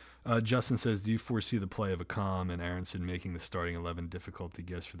Justin says, do you foresee the play of Akam and Aronson making the starting 11 difficult to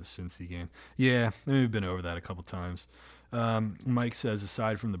guess for the Cincy game? Yeah, we've been over that a couple times. Mike says,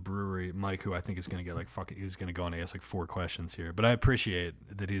 aside from the Brewery, Mike, who I think is going to get he's going to go on and ask like 4 questions here, but I appreciate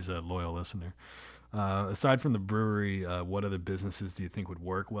that he's a loyal listener. Aside from the Brewery, what other businesses do you think would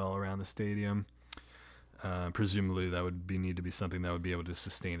work well around the stadium? Presumably that would need to be something that would be able to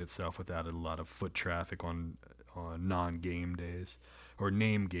sustain itself without a lot of foot traffic on non-game days or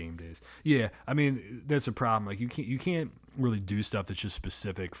name game days. Yeah, I mean that's a problem. Like you can't really do stuff that's just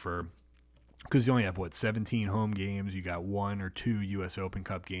specific for, because you only have 17 home games. You got 1 or 2 U.S. Open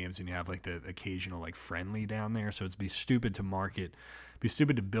Cup games, and you have like the occasional like friendly down there. So it'd be stupid to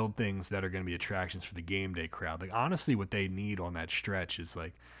build things that are going to be attractions for the game day crowd. Like honestly, what they need on that stretch is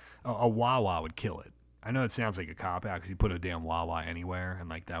like a Wawa would kill it. I know it sounds like a cop out because you put a damn Wawa anywhere and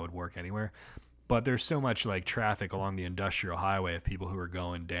like that would work anywhere. But there's so much like traffic along the industrial highway of people who are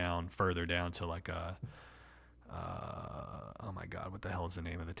going further down to like oh my God, what the hell is the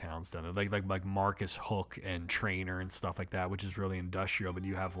name of the towns down there? Like Marcus Hook and Trainer and stuff like that, which is really industrial. But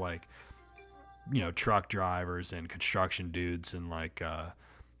you have like, truck drivers and construction dudes and like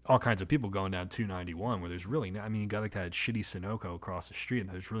all kinds of people going down 291 where there's really, you got like that shitty Sunoco across the street and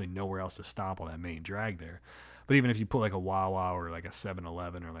there's really nowhere else to stop on that main drag there. But even if you put like a Wawa or like a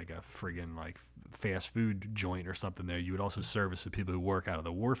 7-Eleven or like a friggin' like fast food joint or something there, you would also service the people who work out of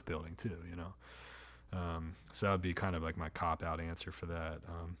the wharf building too, so that would be kind of like my cop-out answer for that.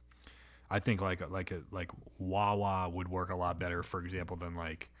 I think like Wawa would work a lot better, for example, than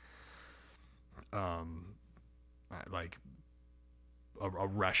like a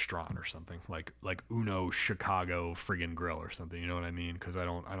restaurant or something like Uno Chicago friggin' Grill or something. You know what I mean? Because I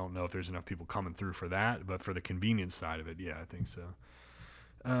don't know if there's enough people coming through for that, but for the convenience side of it, yeah, I think so.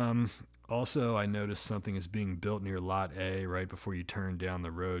 Also, I noticed something is being built near Lot A right before you turn down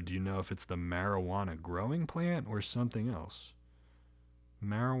the road. Do you know if it's the marijuana growing plant or something else?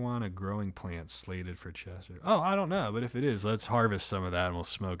 Marijuana growing plant slated for Chester. Oh, I don't know, but if it is, let's harvest some of that and we'll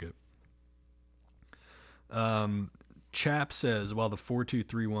smoke it. Chap says, while the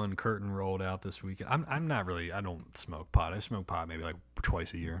 4231 curtain rolled out this weekend, I'm not really, I don't smoke pot. I smoke pot maybe like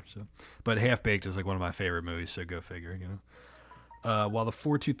twice a year. So, but Half Baked is like one of my favorite movies, so go figure, While the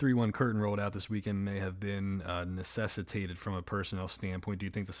 4231 curtain rolled out this weekend may have been necessitated from a personnel standpoint, do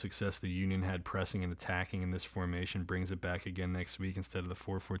you think the success the Union had pressing and attacking in this formation brings it back again next week instead of the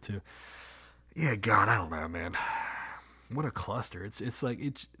 4-4-2? Yeah, God, I don't know, man. What a cluster. It's like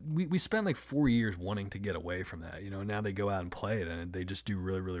we spent like 4 years wanting to get away from that. Now they go out and play it and they just do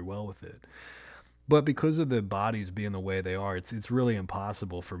really, really well with it. But because of the bodies being the way they are, it's really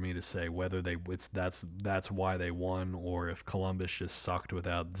impossible for me to say whether that's why they won, or if Columbus just sucked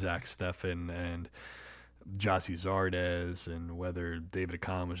without Zach Steffen and Jossie Zardes, and whether David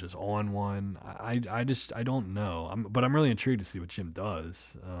Akam was just on one. I don't know. But I'm really intrigued to see what Jim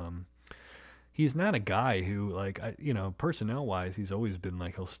does. He's not a guy who personnel wise, he's always been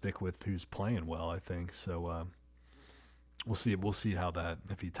like he'll stick with who's playing well, I think. So we'll see how that,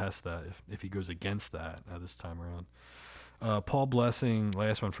 if he tests that, if he goes against that this time around. Paul Blessing,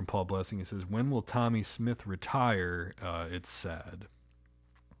 last one from Paul Blessing. He says, when will Tommy Smith retire? It's sad.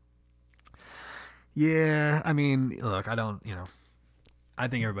 Yeah, I mean, look, I I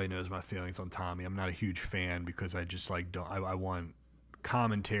think everybody knows my feelings on Tommy. I'm not a huge fan because I just like don't. I want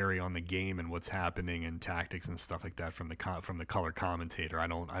commentary on the game and what's happening and tactics and stuff like that from the color commentator. I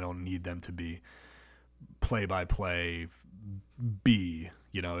don't need them to be play-by-play B.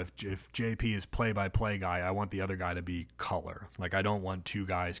 You know, if JP is play-by-play guy, I want the other guy to be color. Like, I don't want two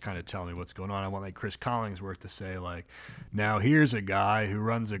guys kind of telling me what's going on. I want, like, Chris Collingsworth to say, like, now here's a guy who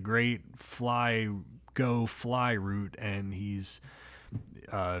runs a great fly route, and he's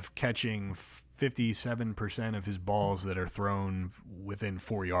catching 57% of his balls that are thrown within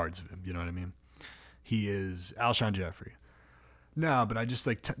 4 yards of him. You know what I mean? He is Alshon Jeffrey. No, but I just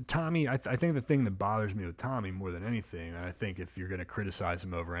like Tommy. I think the thing that bothers me with Tommy more than anything, and I think if you're going to criticize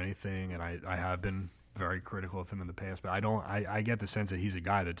him over anything, and I have been very critical of him in the past, but I get the sense that he's a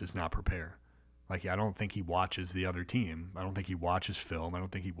guy that does not prepare. Like, I don't think he watches the other team. I don't think he watches film. I don't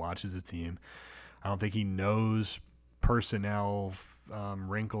think he watches the team. I don't think he knows personnel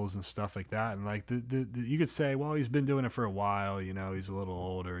wrinkles and stuff like that. And like you could say, well, he's been doing it for a while. You know, he's a little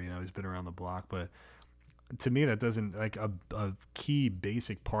older. You know, he's been around the block, but to me, that doesn't, like, a key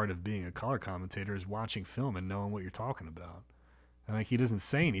basic part of being a color commentator is watching film and knowing what you're talking about. And like, he doesn't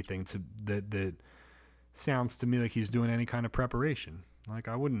say anything that sounds to me like he's doing any kind of preparation. Like,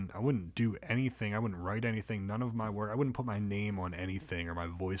 I wouldn't do anything. I wouldn't write anything. None of my work. I wouldn't put my name on anything or my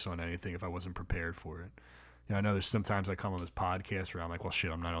voice on anything if I wasn't prepared for it. You know, I know there's sometimes I come on this podcast where I'm like, well, shit,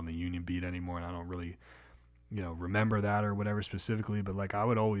 I'm not on the Union beat anymore, and I don't really, you know, remember that or whatever specifically. But like, I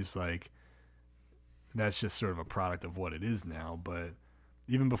would always like. That's just sort of a product of what it is now. But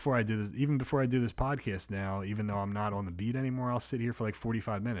even before I do this podcast now, even though I'm not on the beat anymore, I'll sit here for like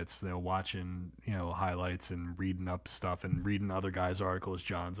 45 minutes, you know, watching, you know, highlights and reading up stuff and reading other guys' articles,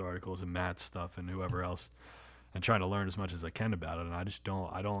 John's articles and Matt's stuff and whoever else, and trying to learn as much as I can about it. And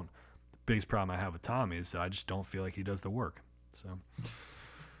the biggest problem I have with Tommy is that I just don't feel like he does the work. So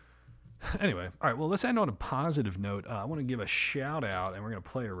anyway, all right, well, let's end on a positive note. I want to give a shout out, and we're going to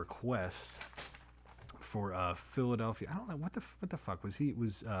play a request for Philadelphia. I don't know what the fuck was he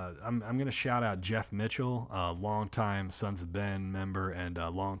was. I'm going to shout out Jeff Mitchell, longtime Sons of Ben member and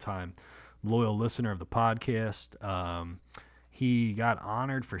longtime loyal listener of the podcast. He got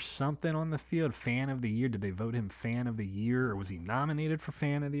honored for something on the field, fan of the year. Did they vote him fan of the year, or was he nominated for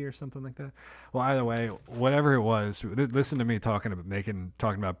fan of the year or something like that? Well, either way, whatever it was, listen to me talking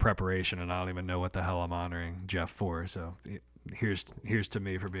about preparation, and I don't even know what the hell I'm honoring Jeff for. So here's to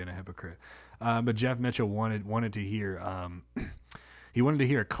me for being a hypocrite. But Jeff Mitchell wanted to hear he wanted to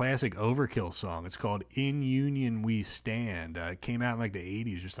hear a classic Overkill song. It's called "In Union We Stand." It came out in like the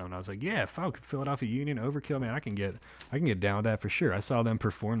 80s or something. I was like, yeah, fuck, Philadelphia Union, Overkill, man, I can get down with that for sure. I saw them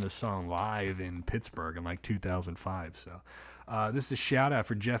perform this song live in Pittsburgh in like 2005. So this is a shout out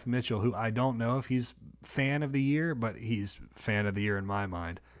for Jeff Mitchell, who I don't know if he's fan of the year, but he's fan of the year in my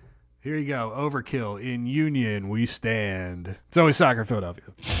mind. Here you go, Overkill, "In Union We Stand." It's always Soccer Philadelphia.